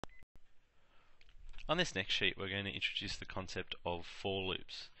On this next sheet, we're going to introduce the concept of for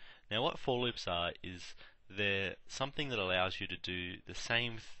loops. Now, what for loops are is they're something that allows you to do the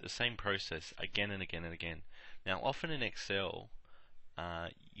same process again and again and again. Now, often in Excel,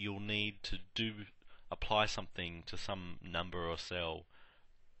 you'll need to apply something to some number or cell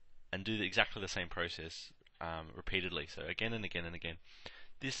and do exactly the same process repeatedly. So again and again and again.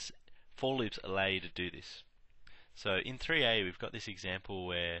 This for loops allow you to do this. So in 3a, we've got this example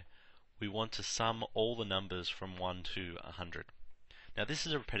where we want to sum all the numbers from 1 to 100. Now this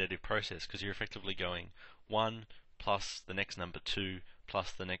is a repetitive process because you're effectively going 1 plus the next number 2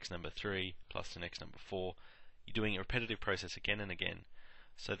 plus the next number 3 plus the next number 4. You're doing a repetitive process again and again.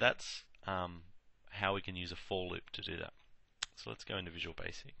 So that's how we can use a for loop to do that. So let's go into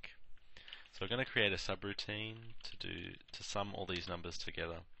VisualBasic. So we're going to create a subroutine to sum all these numbers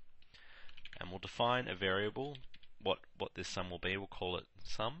together. And we'll define a variable, what this sum will be. We'll call it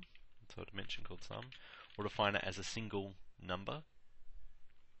sum. So a dimension called sum. We'll define it as a single number,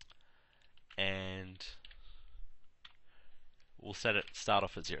 and we'll start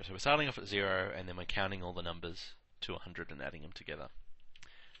off at 0. So we're starting off at 0, and then we're counting all the numbers to 100 and adding them together.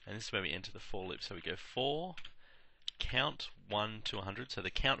 And this is where we enter the for loop. So we go for count 1 to 100. So the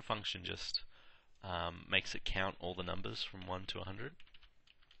count function just makes it count all the numbers from 1 to 100.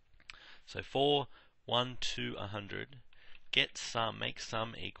 So for 1 to 100, get sum, make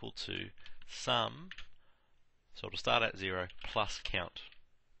sum equal to sum, so it'll start at 0 plus count.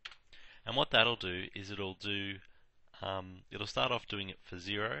 And what that'll do is it'll start off doing it for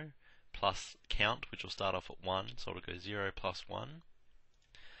 0 plus count, which will start off at 1, so it'll go 0 plus 1.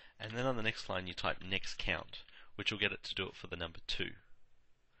 And then on the next line you type next count, which will get it to do it for the number 2.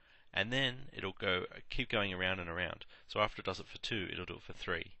 And then it'll keep going around and around. So after it does it for 2, it'll do it for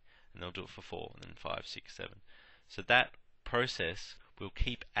 3, and it'll do it for 4, and then 5, 6, 7. So that process will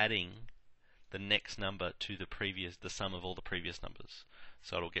keep adding the next number to the sum of all the previous numbers.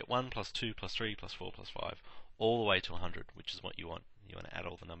 So it'll get 1 plus 2 plus 3 plus 4 plus 5 all the way to 100, which is what you want. You want to add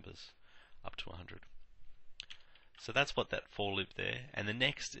all the numbers up to 100. So that's what that for loop there. And the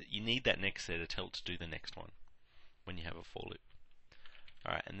next, you need that next there to tell it to do the next one when you have a for loop.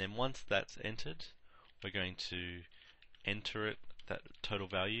 Alright, and then once that's entered, we're going to enter it, that total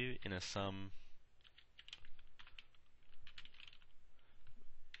value, in a sum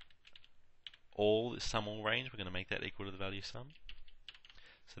all range. We're going to make that equal to the value sum.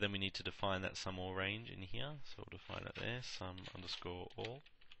 So then we need to define that sum all range in here. So we'll define it there, sum underscore all.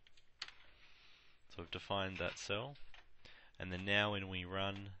 So we've defined that cell. And then now when we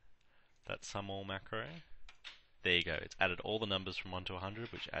run that sum all macro, there you go. It's added all the numbers from 1 to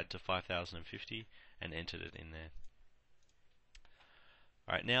 100, which add to 5050, and entered it in there.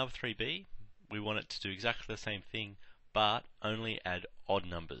 Alright, now 3b, we want it to do exactly the same thing, but only add odd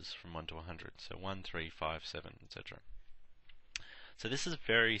numbers from 1 to 100. So 1, 3, 5, 7, etc. So this is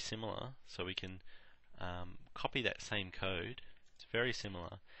very similar. So we can copy that same code. It's very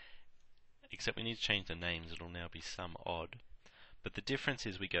similar, except we need to change the names. It'll now be sum odd. But the difference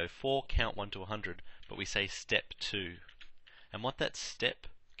is we go for count 1 to 100, but we say step 2. And what that step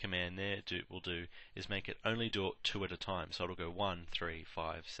command there will do is make it only do it 2 at a time. So it'll go 1, 3,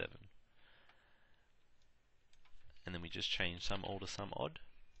 5, 7. And then we just change sum all to sum odd.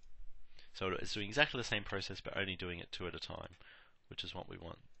 So it's doing exactly the same process, but only doing it 2 at a time, which is what we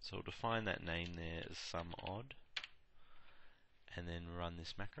want. So we'll define that name there as sum odd, and then run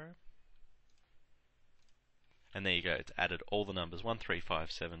this macro. And there you go, it's added all the numbers 1, 3,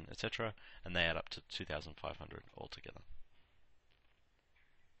 5, 7, etc., and they add up to 2500 altogether.